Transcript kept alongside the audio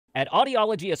At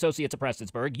Audiology Associates of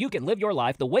Prestonsburg, you can live your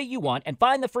life the way you want and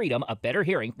find the freedom of better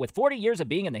hearing. With 40 years of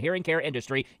being in the hearing care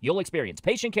industry, you'll experience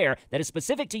patient care that is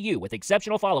specific to you with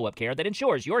exceptional follow-up care that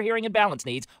ensures your hearing and balance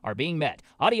needs are being met.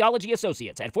 Audiology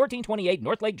Associates at 1428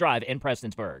 North Lake Drive in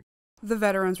Prestonsburg. The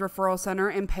Veterans Referral Center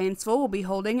in Paintsville will be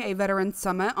holding a Veterans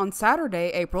Summit on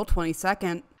Saturday, April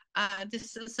 22nd.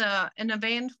 This is an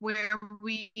event where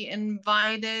we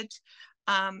invited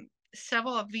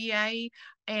several of VA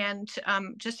and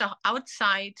just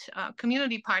outside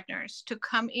community partners to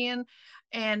come in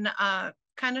and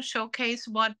kind of showcase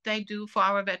what they do for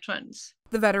our veterans.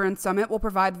 The Veterans Summit will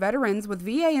provide veterans with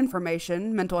VA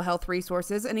information, mental health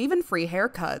resources, and even free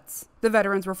haircuts. The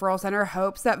Veterans Referral Center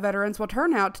hopes that veterans will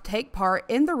turn out to take part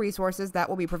in the resources that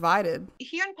will be provided.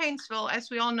 Here in Paintsville, as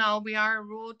we all know, we are a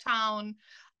rural town.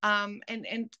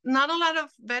 And not a lot of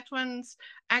veterans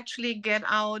actually get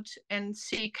out and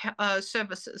seek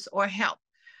services or help.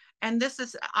 And this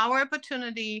is our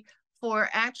opportunity for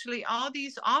actually all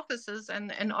these offices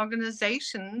and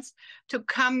organizations to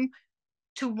come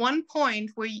to one point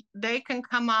where they can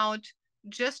come out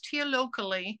just here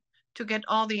locally to get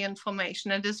all the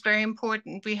information. It is very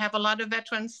important. We have a lot of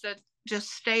veterans that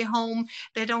just stay home.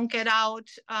 They don't get out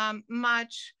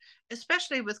much,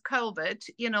 especially with COVID,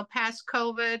 past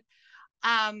COVID,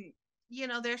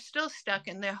 they're still stuck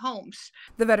in their homes.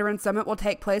 The Veterans Summit will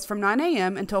take place from 9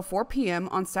 a.m. until 4 p.m.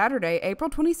 on Saturday, April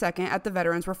 22nd at the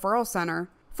Veterans Referral Center.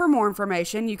 For more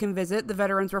information, you can visit the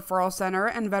Veterans Referral Center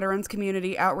and Veterans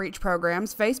Community Outreach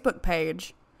Program's Facebook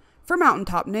page. For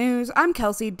Mountaintop News, I'm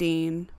Kelsey Dean.